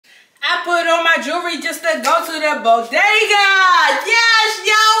I put on my jewelry just to go to the bodega. Yes,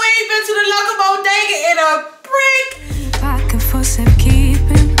 y'all, we ain't been to the local bodega in a brick. Pocket for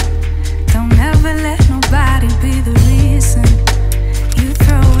safekeeping. Don't ever let nobody be the reason you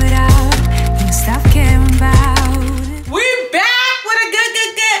throw it out and stop caring about it. We back with a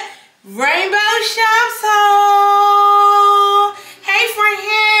good Rainbow Shops haul. Hey, friend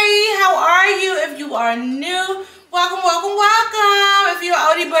Harry, how are you? If you are new, welcome. If you're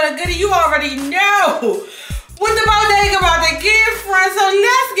oldie but a goodie, you already know what the bodega about to give, friends. So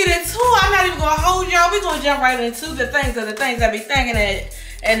let's get into it. I'm not even gonna hold y'all. We're gonna jump right into the things I be thinking it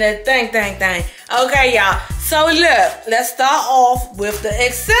and the thing. Okay, y'all. So look, let's start off with the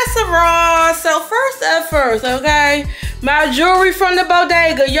accessories. So first, okay, my jewelry from the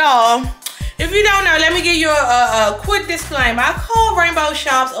bodega, y'all. If you don't know, let me give you a quick disclaimer. I call Rainbow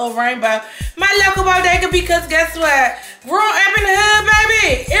Shops or Rainbow my local bodega because guess what? Growing up in the hood,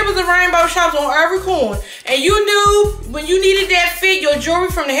 baby, it was a Rainbow Shops on every corner. And you knew when you needed that fit, your jewelry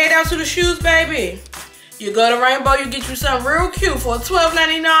from the head down to the shoes, baby. You go to Rainbow, you get you something real cute for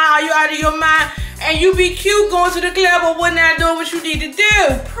 $12.99. Are you out of your mind? And you be cute going to the club or whatnot, doing what you need to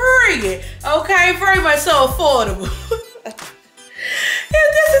do. Period. Okay, very much so affordable. If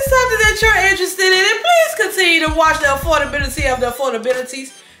this is something that you're interested in, please continue to watch the affordability of the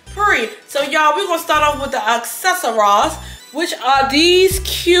affordabilities. Period. So y'all, we're gonna start off with the accessories, which are these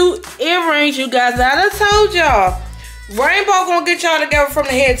cute earrings, you guys. I done told y'all, Rainbow gonna get y'all together from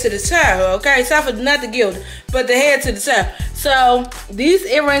the head to the toe, okay? Except for not the guild, but the head to the toe. So these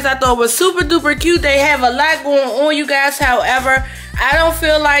earrings I thought were super duper cute. They have a lot going on, you guys. However, I don't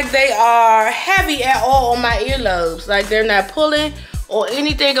feel like they are heavy at all on my earlobes. Like they're not pulling or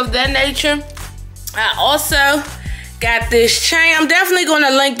anything of that nature. I also got this chain. I'm definitely going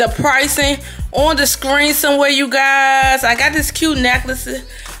to link the pricing on the screen somewhere, you guys. I got this cute necklace.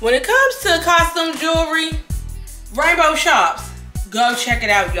 When it comes to costume jewelry, Rainbow Shops, go check it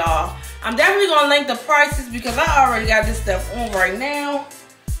out, y'all. I'm definitely going to link the prices because I already got this stuff on right now.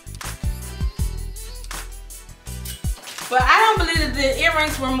 But I don't believe that the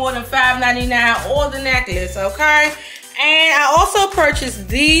earrings were more than $5.99 or the necklace, okay? And I also purchased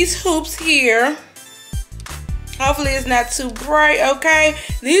these hoops here. Hopefully it's not too bright, okay?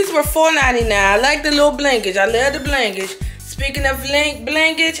 These were $4.99. I like the little blinkage. I love the blinkage. Speaking of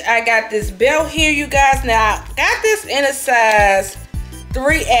blinkage, I got this belt here, you guys. Now, I got this in a size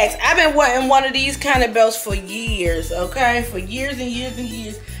 3X. I've been wanting one of these kind of belts for years, okay? For years and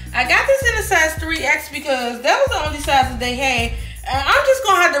years. I got this in a size 3X because that was the only size that they had. And I'm just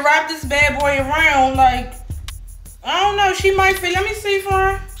going to have to wrap this bad boy around like, I don't know, she might fit. Let me see for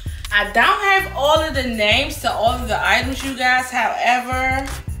her. I don't have all of the names to all of the items, you guys. However,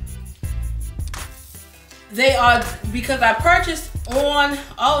 they are, because I purchased on,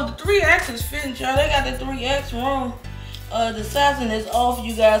 oh, the 3X is fitting, y'all. They got the 3X wrong. The sizing is off,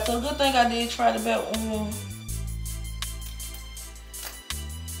 you guys. So good thing I did try the belt on.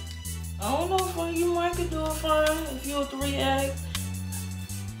 I don't know if you might could do it fine if you're a 3X.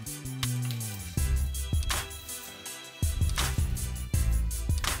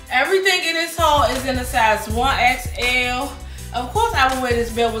 Everything in this haul is in a size 1XL. Of course, I would wear this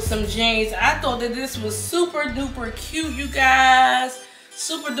belt with some jeans. I thought that this was super duper cute, you guys.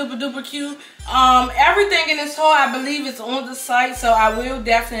 Super duper cute. Everything in this haul, I believe, is on the site, so I will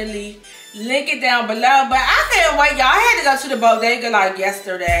definitely link it down below. But I can't wait, y'all. I had to go to the bodega like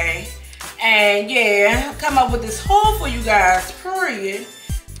yesterday. And yeah, come up with this haul for you guys. Period,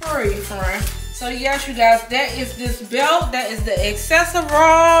 friend. So yes, you guys, that is this belt. That is the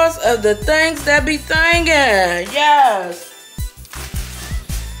accessories of the things that be thingin'. Yes.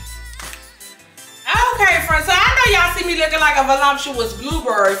 Okay, friends. So I know y'all see me looking like a voluptuous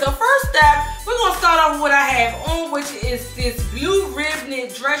bluebird. So first up, we're gonna start off with what I have on, which is this blue rib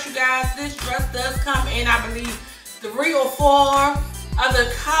knit dress, you guys. This dress does come in, I believe, 3 or 4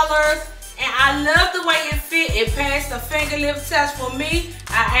 other colors. And I love the way it fit. It passed the finger lift test for me.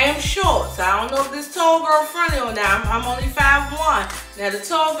 I am short, so I don't know if this tall girl friendly or not. I'm only 5'1". Now the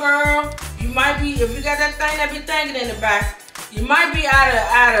tall girl, you might be, if you got that thing that be thinking in the back, you might be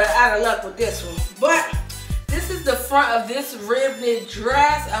out of luck with this one. But this is the front of this rib knit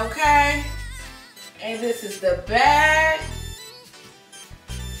dress, okay? And this is the back.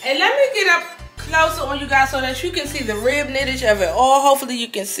 And let me get up closer on you guys so that you can see the rib knittage of it all. Hopefully you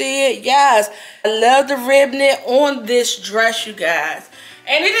can see it. Yes, I love the rib knit on this dress, you guys.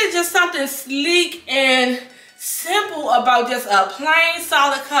 And it is just something sleek and simple about just a plain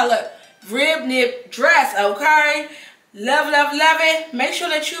solid colored rib knit dress, okay? Love it. Make sure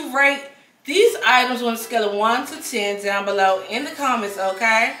that you rate these items on a scale of 1 to 10 down below in the comments,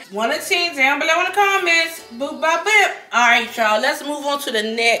 okay? 1 to 10 down below in the comments. Boop, bop, bip. All right, y'all. Let's move on to the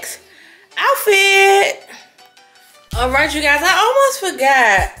next outfit. All right, you guys. I almost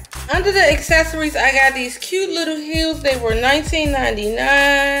forgot. Under the accessories, I got these cute little heels. They were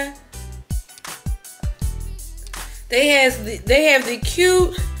 $19.99. They have the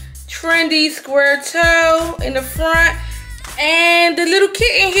cute, trendy square toe in the front. And the little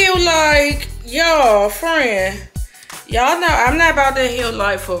kitten heel, like, y'all, friend. Y'all know I'm not about that heel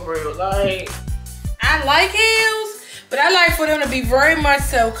life for real. Like, I like heels, but I like for them to be very much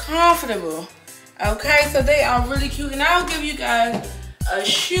so comfortable. Okay, so they are really cute. And I'll give you guys a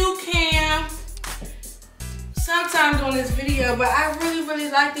shoe cam sometime during this video, but I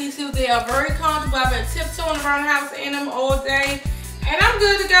really like these heels. They are very comfortable. I've been tiptoeing around the house in them all day, and I'm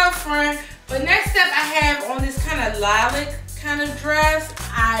good to go, friend. But next step I have on this kind of lilac kind of dress.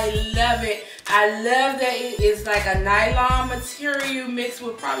 I love it. I love that it is like a nylon material mixed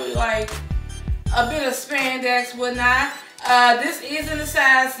with probably like a bit of spandex, whatnot. This is in the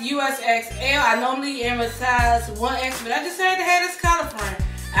size US XL. I normally am a size 1X, but I just had to have this color, friend.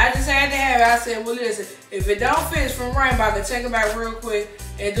 I just had to have it. I said, well, listen, if it don't fit, it's from Rainbow, I can take it back real quick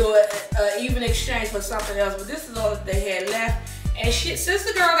and do an even exchange for something else. But this is all that they had left. And shit,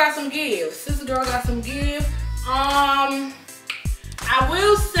 sister girl got some give. Sister girl got some give. I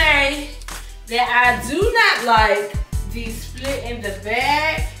will say that I do not like the split in the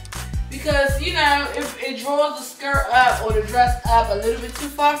back because, you know, if it draws the skirt up or the dress up a little bit too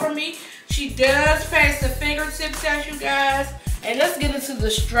far from me. She does pass the fingertip test, you guys. And let's get into the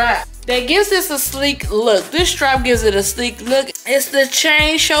strap. That gives this a sleek look. This strap gives it a sleek look. It's the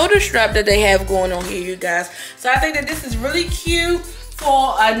chain shoulder strap that they have going on here, you guys. So I think that this is really cute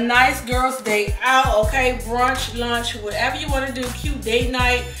for a nice girl's day out, okay? Brunch, lunch, whatever you want to do, cute date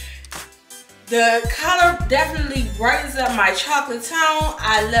night. The color definitely brightens up my chocolate tone.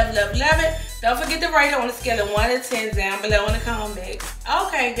 I love it. Don't forget to rate it on a scale of 1 to 10 down below in the comments.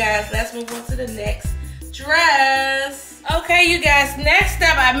 Okay, guys, let's move on to the next dress. Okay, you guys, next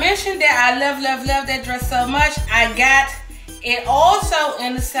up, I mentioned that I love that dress so much. I got it also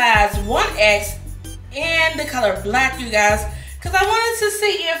in the size 1X in the color black, you guys. Because I wanted to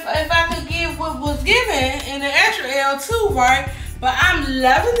see if I could give what was given in the extra L too, right? But I'm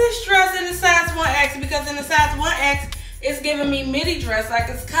loving this dress in the size 1X because in the size 1X, it's giving me midi dress. Like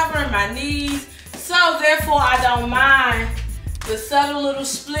it's covering my knees. So therefore, I don't mind the subtle little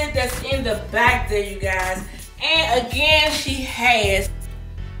split that's in the back there, you guys. And again, she has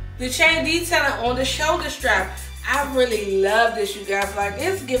the chain detailing on the shoulder strap. I really love this, you guys. Like,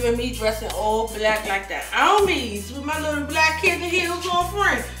 it's giving me dressing all black like that. Armies with my little black kitten heels on,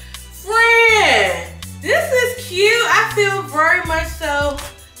 friend. This is cute. I feel very much so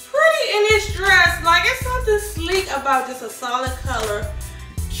pretty in this dress. Like, it's something sleek about just a solid color,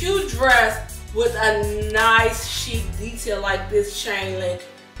 cute dress with a nice chic detail like this chain link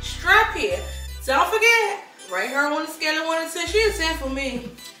strap here. Don't forget, right here on the scale of 1 to 10, she is 10 for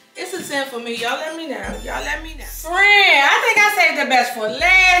me. It's a 10 for me. Y'all let me know. Y'all let me know. Friend, I think I saved the best for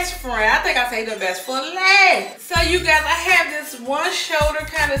last, friend. I think I saved the best for last. So, you guys, I have this one shoulder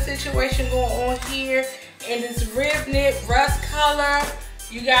kind of situation going on here in this rib knit rust color.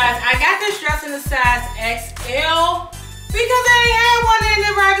 You guys, I got this dress in the size XL because I ain't had one in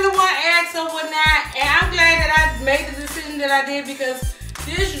the regular 1X or whatnot. And I'm glad that I made the decision that I did because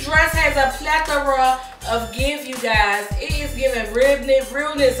this dress has a plethora of give, you guys. It is giving rib knit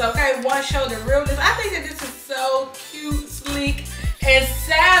realness, okay? One shoulder realness. I think that this is so cute, sleek, and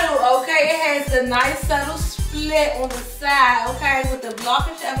saddle, okay? It has a nice subtle split on the side, okay? With the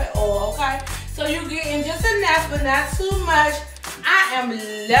blockage of it all, okay? So you're getting just enough, but not too much. I am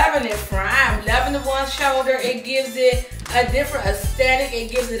loving it, friend. I am loving the one shoulder. It gives it a different aesthetic.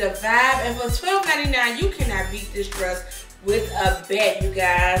 It gives it a vibe. And for $12.99, you cannot beat this dress with a bet, you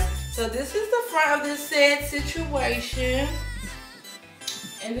guys. So this is the front of this said situation.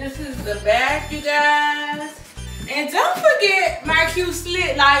 And this is the back, you guys. And don't forget my cute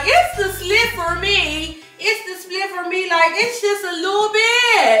slit. Like, it's the slit for me. It's the split for me. Like, it's just a little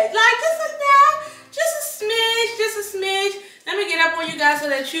bit. Like, just enough. Just a smidge. Let me get up on you guys so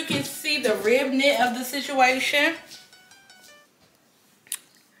that you can see the rib knit of the situation.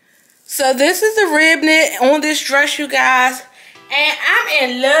 So this is the rib knit on this dress, you guys. And I'm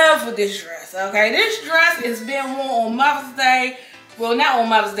in love with this dress, okay? This dress has been worn on Mother's Day. Well, not on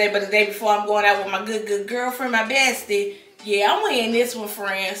Mother's Day, but the day before I'm going out with my good girlfriend, my bestie. Yeah, I'm wearing this one,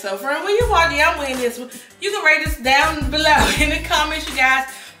 friend. So, friend, when you watch it, I'm wearing this one. You can rate this down below in the comments, you guys.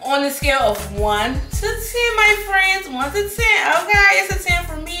 on the scale of 1 to 10, my friends. 1 to 10, okay? It's a 10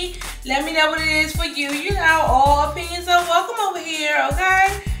 for me. Let me know what it is for you. You know, all opinions are welcome over here,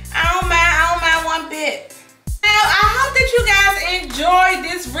 okay? I don't mind one bit. Now, I hope that you guys enjoyed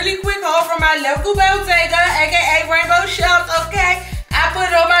this really quick haul from my local bodega, aka Rainbow Shops, okay? I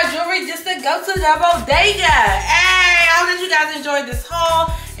put on my jewelry just to go to the bodega. Hey, I hope that you guys enjoyed this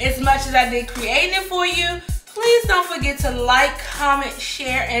haul as much as I did creating it for you. Please don't forget to like, comment,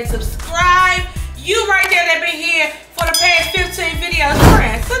 share, and subscribe. You right there that been here for the past 15 videos,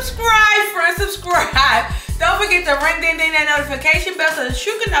 friends. Subscribe, friends, subscribe. Don't forget to ring that notification bell so that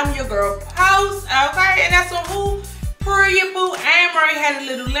you can know when your girl posts, okay? And that's on who? Pretty Boo and Murray had a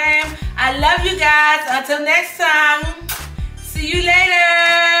little lamb. I love you guys. Until next time. See you later.